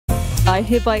I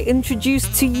hereby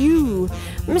introduce to you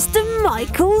Mr.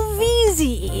 Michael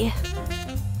Veazey.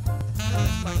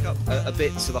 Let's back up a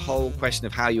bit to the whole question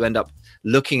of how you end up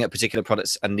looking at particular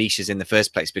products and niches in the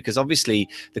first place, because obviously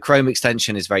the Chrome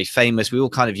extension is very famous. We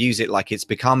all kind of use it like it's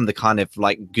become the kind of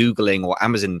like Googling or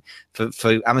Amazon for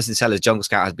Amazon sellers. Jungle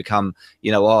Scout has become,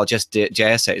 you know, oh, just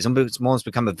JS it. It's almost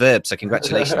become a verb. So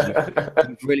congratulations,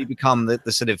 you've really become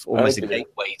the sort of almost a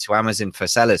gateway to Amazon for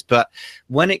sellers. But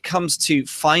when it comes to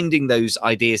finding those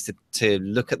ideas to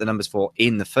look at the numbers for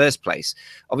in the first place,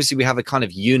 obviously we have a kind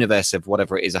of universe of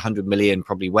whatever it is, 100 million,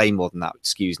 probably way more than that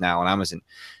SKUs now on Amazon.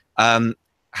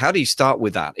 How do you start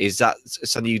with that? Is that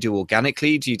something you do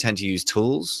organically? Do you tend to use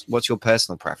tools? What's your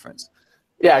personal preference?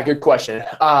 Yeah, good question.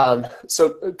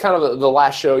 So kind of the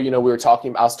last show, you know, I was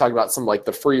talking about some like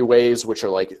the free ways, which are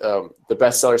like the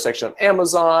bestseller section of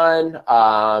Amazon,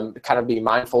 kind of being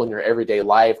mindful in your everyday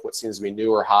life, what seems to be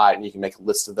new or hot, and you can make a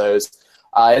list of those.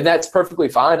 And that's perfectly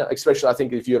fine, especially I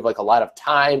think if you have like a lot of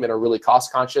time and are really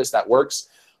cost conscious, that works.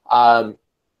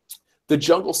 The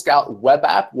Jungle Scout web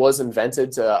app was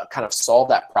invented to kind of solve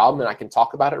that problem, and I can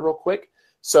talk about it real quick.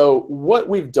 So what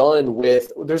we've done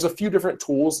there's a few different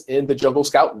tools in the Jungle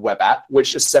Scout web app,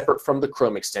 which is separate from the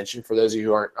Chrome extension for those of you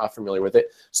who aren't familiar with it.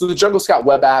 So the Jungle Scout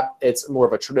web app, it's more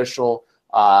of a traditional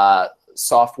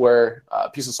software,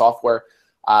 piece of software.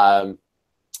 One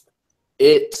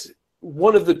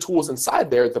of the tools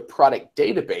inside there, the product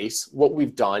database, what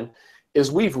we've done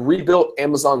is we've rebuilt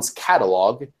Amazon's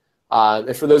catalog.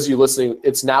 And for those of you listening,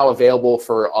 it's now available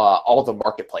for all the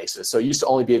marketplaces. So it used to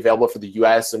only be available for the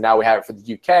US, and now we have it for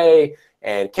the UK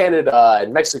and Canada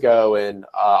and Mexico and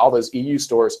all those EU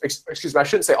stores. Excuse me, I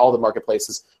shouldn't say all the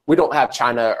marketplaces. We don't have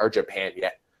China or Japan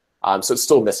yet, so it's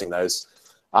still missing those.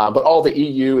 But all the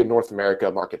EU and North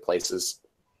America marketplaces.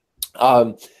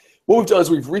 What we've done is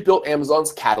we've rebuilt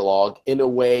Amazon's catalog in a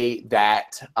way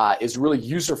that is really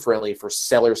user-friendly for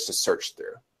sellers to search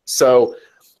through. So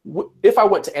if I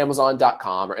went to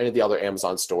Amazon.com or any of the other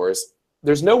Amazon stores,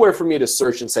 there's nowhere for me to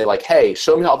search and say like, hey,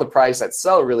 show me all the products that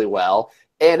sell really well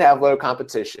and have low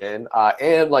competition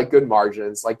and like good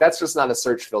margins. Like that's just not a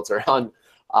search filter on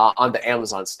the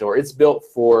Amazon store. It's built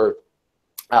for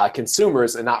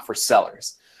consumers and not for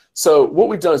sellers. So what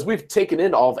we've done is we've taken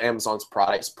in all of Amazon's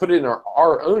products, put it in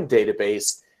our own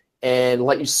database, and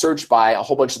let you search by a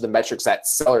whole bunch of the metrics that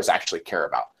sellers actually care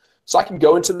about. So I can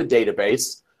go into the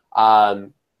database.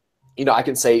 You know, I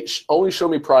can say only show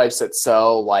me products that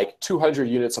sell like 200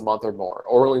 units a month or more,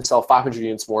 or only sell 500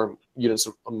 units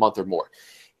a month or more,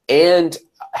 and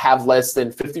have less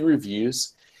than 50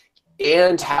 reviews,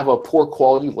 and have a poor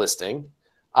quality listing,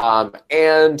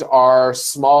 and are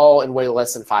small and weigh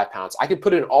less than 5 pounds. I can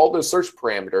put in all those search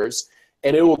parameters,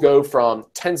 and it will go from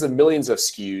tens of millions of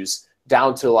SKUs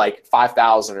down to like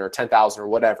 5,000 or 10,000 or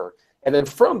whatever. And then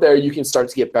from there, you can start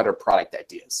to get better product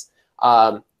ideas.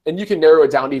 And you can narrow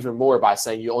it down even more by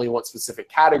saying you only want specific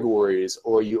categories,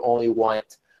 or you only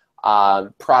want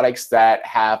products that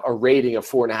have a rating of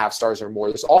 4.5 stars or more.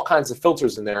 There's all kinds of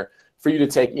filters in there for you to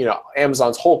take, you know,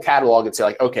 Amazon's whole catalog and say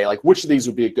like, okay, like which of these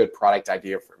would be a good product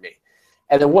idea for me?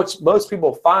 And then what most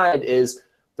people find is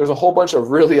there's a whole bunch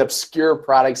of really obscure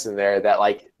products in there that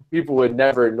like people would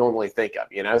never normally think of,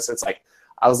 you know? So it's like,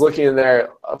 I was looking in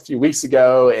there a few weeks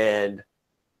ago, and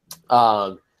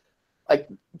like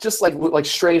just like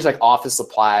strange like office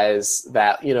supplies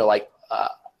that, you know, like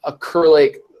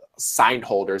acrylic sign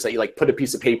holders that you like put a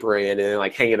piece of paper in and then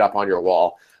like hang it up on your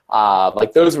wall.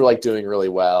 Like those were like doing really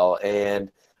well. And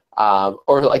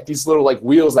or like these little like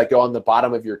wheels that go on the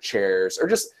bottom of your chairs, or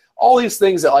just all these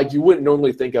things that like you wouldn't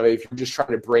normally think of if you're just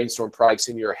trying to brainstorm products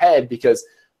in your head, because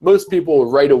most people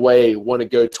right away want to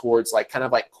go towards like kind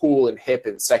of like cool and hip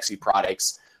and sexy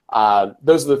products.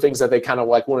 Those are the things that they kind of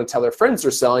like want to tell their friends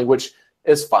they're selling, which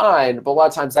is fine, but a lot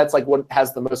of times that's like what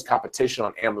has the most competition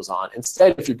on Amazon.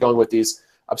 Instead, if you're going with these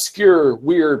obscure,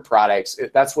 weird products,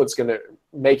 that's what's going to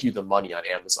make you the money on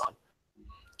Amazon.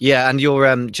 Yeah, and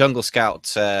your Jungle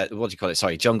Scout, what do you call it?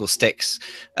 Sorry, Jungle Sticks.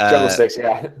 Jungle Sticks,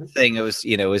 yeah. Thing, it was,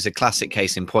 you know, was a classic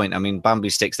case in point. I mean, bamboo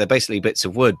sticks, they're basically bits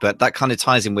of wood, but that kind of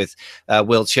ties in with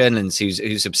Will Chernlins,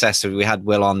 who's obsessed with. We had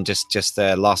Will on just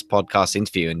the last podcast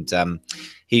interview, and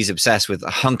he's obsessed with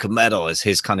a hunk of metal as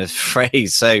his kind of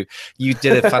phrase. So you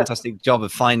did a fantastic job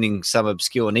of finding some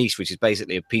obscure niche, which is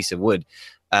basically a piece of wood.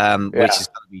 Which is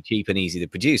going to be cheap and easy to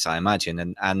produce, I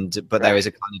imagine, but there is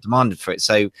a kind of demand for it.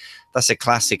 So that's a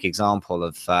classic example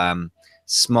of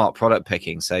smart product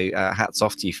picking. So hats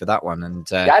off to you for that one. And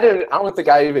yeah, I don't think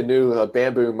I even knew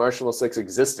bamboo marshmallow sticks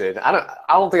existed. I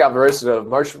don't think I've roasted a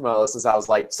marshmallow since I was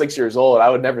like 6 years old. I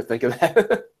would never think of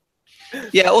that.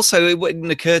 Yeah, also it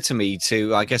wouldn't occur to me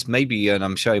to, I guess maybe, and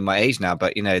I'm showing my age now,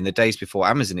 but in the days before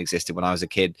Amazon existed when I was a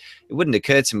kid, it wouldn't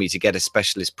occur to me to get a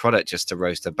specialist product just to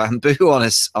roast a bamboo on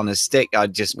a stick.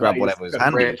 I'd just grab Right, whatever was got a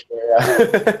handy. branch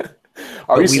there, yeah.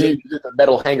 Or we But used to we use the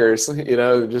metal hangers,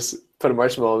 just put a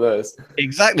marshmallow on those.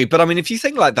 exactly. But I mean, if you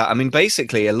think like that, I mean,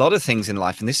 basically a lot of things in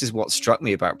life, and this is what struck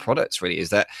me about products really, is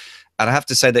that, and I have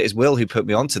to say that it's Will who put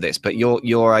me onto this, but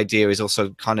your idea is also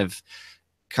kind of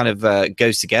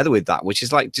goes together with that, which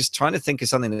is like just trying to think of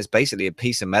something that's basically a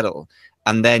piece of metal,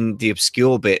 and then the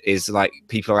obscure bit is like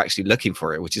people are actually looking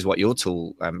for it, which is what your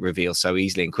tool reveals so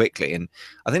easily and quickly. And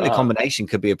I think the combination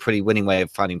could be a pretty winning way of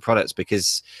finding products,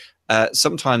 because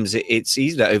sometimes it's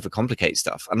easy to overcomplicate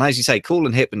stuff. And as you say, cool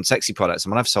and hip and sexy products. I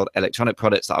mean, I've sold electronic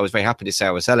products that I was very happy to say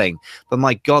I was selling, but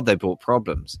my God, they brought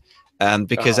problems.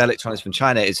 Because electronics from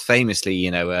China is famously,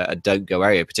 a don't go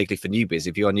area, particularly for newbies.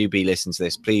 If you're a newbie listening to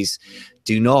this, please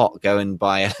do not go and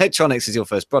buy electronics as your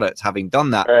first product. Having done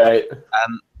that, right.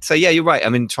 So yeah, you're right. I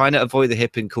mean, trying to avoid the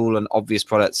hip and cool and obvious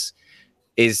products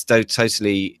is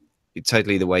totally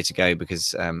the way to go,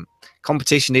 because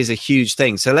competition is a huge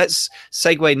thing. So let's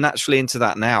segue naturally into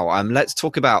that now. Let's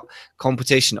talk about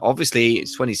competition. Obviously,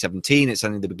 it's 2017. It's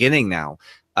only the beginning now.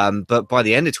 But by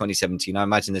the end of 2017, I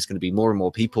imagine there's going to be more and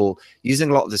more people using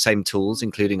a lot of the same tools,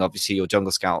 including obviously your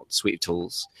Jungle Scout suite of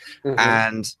tools,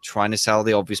 and trying to sell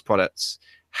the obvious products.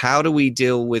 How do we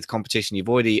deal with competition? You've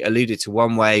already alluded to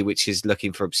one way, which is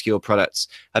looking for obscure products.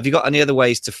 Have you got any other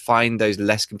ways to find those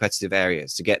less competitive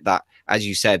areas to get that, as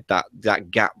you said,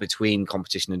 that gap between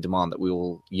competition and demand that we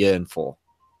all yearn for?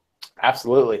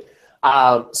 Absolutely.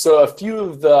 So a few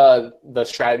of the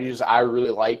strategies I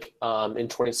really like in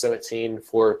 2017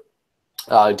 for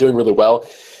doing really well.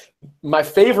 My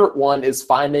favorite one is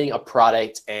finding a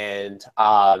product and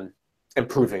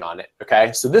improving on it.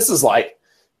 Okay, so this is like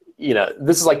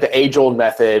the age-old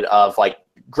method of like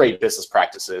great business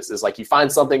practices. Is like you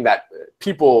find something that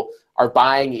people are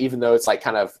buying, even though it's like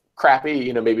kind of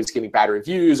crappy. Maybe it's getting bad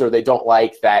reviews, or they don't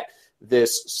like that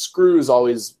this screw is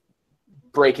always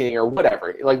breaking, or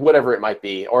whatever it might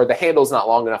be, or the handle's not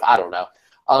long enough, I don't know,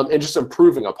 and just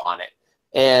improving upon it.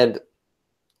 And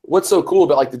what's so cool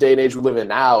about like the day and age we live in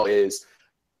now is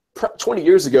 20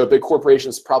 years ago, big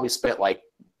corporations probably spent like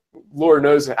Lord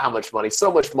knows how much money,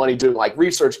 so much money doing like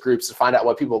research groups to find out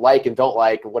what people like and don't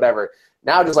like and whatever.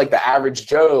 Now just like the average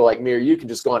Joe like me or you can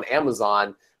just go on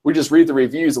Amazon, we just read the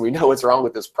reviews and we know what's wrong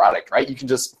with this product, right? You can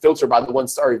just filter by the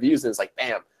 1-star reviews and it's like,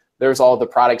 bam, there's all the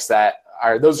products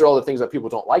those are all the things that people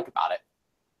don't like about it.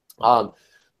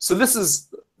 So this is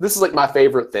like my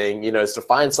favorite thing, is to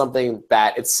find something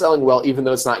that it's selling well, even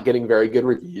though it's not getting very good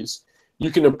reviews. You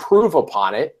can improve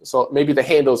upon it. So maybe the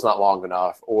handle's not long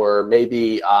enough, or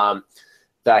maybe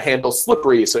the handle's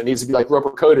slippery, so it needs to be like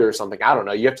rubber coated or something. I don't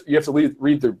know. You have to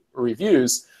read the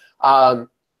reviews.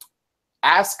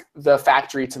 Ask the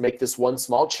factory to make this one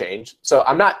small change. So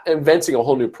I'm not inventing a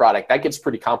whole new product. That gets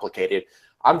pretty complicated.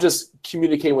 I'm just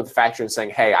communicating with the factory and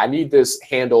saying, hey, I need this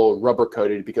handle rubber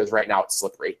coated because right now it's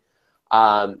slippery.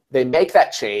 They make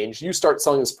that change. You start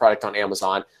selling this product on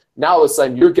Amazon. Now all of a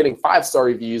sudden you're getting 5-star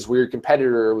reviews where your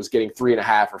competitor was getting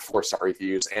 3.5 or 4-star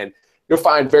reviews. And you'll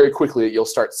find very quickly that you'll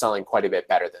start selling quite a bit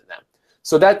better than them.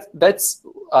 So that's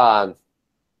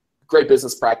great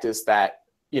business practice that,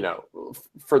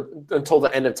 for until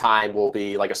the end of time will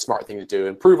be like a smart thing to do.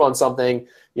 Improve on something,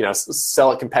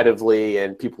 sell it competitively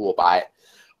and people will buy it.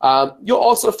 You'll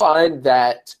also find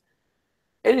that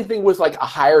anything with like a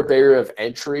higher barrier of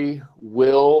entry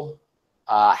will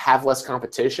have less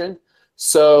competition.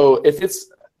 So if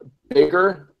it's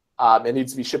bigger, it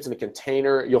needs to be shipped in a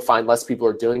container, you'll find less people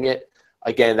are doing it.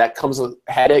 Again, that comes with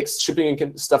headaches.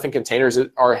 Shipping stuff in containers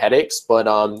are headaches, but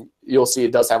you'll see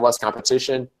it does have less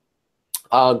competition.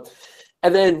 And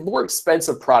then more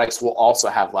expensive products will also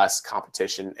have less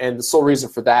competition. And the sole reason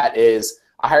for that is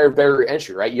a higher barrier to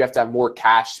entry, right? You have to have more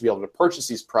cash to be able to purchase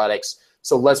these products.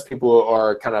 So less people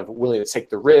are kind of willing to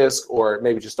take the risk, or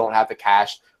maybe just don't have the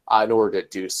cash in order to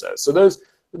do so. So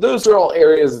those are all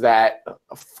areas that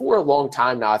for a long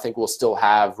time now, I think we'll still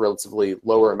have relatively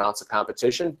lower amounts of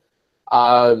competition.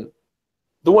 The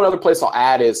one other place I'll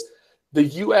add is the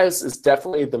US is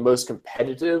definitely the most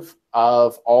competitive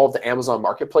of all of the Amazon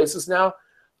marketplaces now.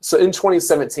 So in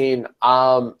 2017,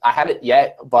 I haven't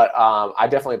yet, but I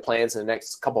definitely have plans in the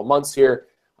next couple of months here.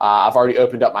 I've already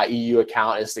opened up my EU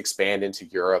account and it's to expand into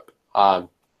Europe. I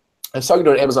was talking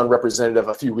to an Amazon representative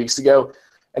a few weeks ago,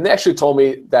 and they actually told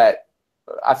me that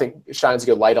I think shines a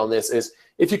good light on this is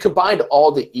if you combined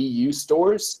all the EU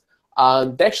stores,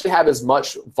 they actually have as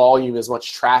much volume, as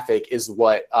much traffic as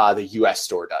what the US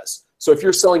store does. So if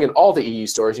you're selling in all the EU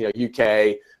stores,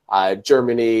 UK,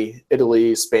 Germany,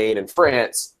 Italy, Spain, and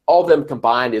France, all of them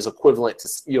combined is equivalent to,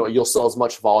 you'll sell as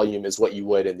much volume as what you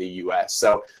would in the US.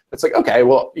 So it's like, okay,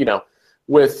 well,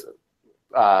 with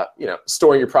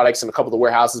storing your products in a couple of the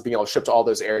warehouses, being able to ship to all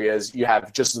those areas, you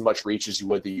have just as much reach as you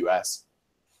would the US.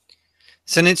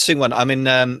 It's an interesting one. I mean,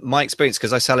 my experience,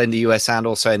 because I sell in the US and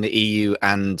also in the EU,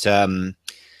 and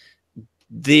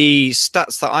the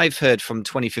stats that I've heard from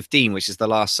 2015, which is the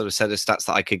last sort of set of stats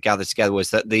that I could gather together, was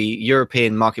that the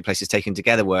European marketplaces taken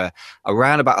together were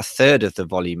around about a third of the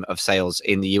volume of sales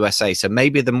in the USA. So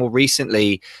maybe the more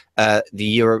recently,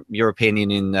 the European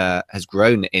Union has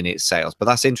grown in its sales. But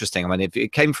that's interesting. I mean, if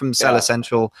it came from Seller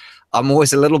Central, I'm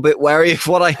always a little bit wary of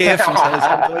what I hear from Seller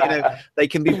Central. They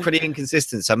can be pretty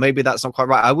inconsistent. So maybe that's not quite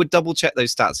right. I would double check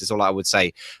those stats is all I would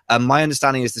say. My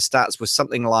understanding is the stats was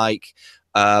something like,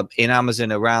 in Amazon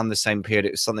around the same period,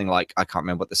 it was something like, I can't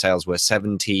remember what the sales were,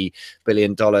 $70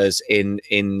 billion,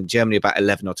 in Germany about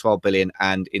 11 or 12 billion,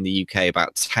 and in the UK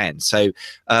about 10. So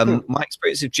my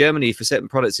experience of Germany for certain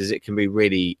products is it can be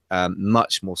really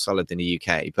much more solid than the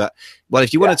UK. But well,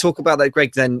 if you want to talk about that,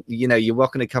 Greg, then you're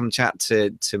welcome to come chat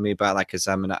to me about that, because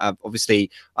obviously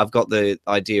I've got the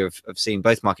idea of seeing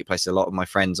both marketplaces. A lot of my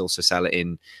friends also sell it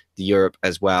in the Europe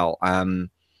as well.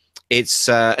 It's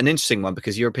an interesting one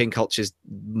because European cultures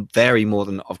vary more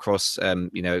than, of course,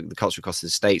 the culture across the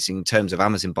States in terms of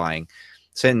Amazon buying.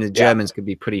 Certainly the Germans can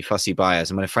be pretty fussy buyers.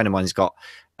 And when a friend of mine's got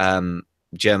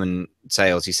German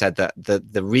sales, he said that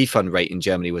the refund rate in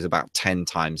Germany was about 10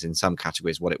 times in some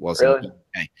categories what it was in the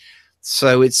UK.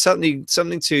 So it's something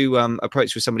to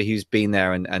approach with somebody who's been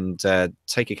there and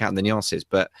take account of the nuances.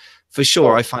 But for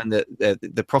sure, I find that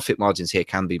the profit margins here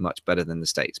can be much better than the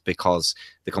States because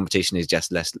the competition is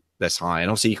just less high. And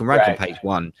also you can rank on page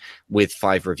 1 with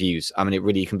 5 reviews. I mean, it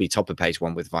really can be top of page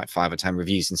 1 with like 5 or 10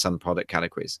 reviews in some product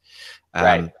categories.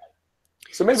 So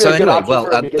maybe a good option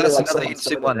for a beginner, that's like another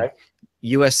interesting one. Right?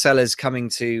 US sellers coming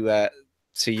to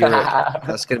Europe.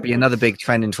 That's going to be another big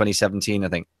trend in 2017, I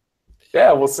think.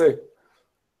 Yeah, we'll see.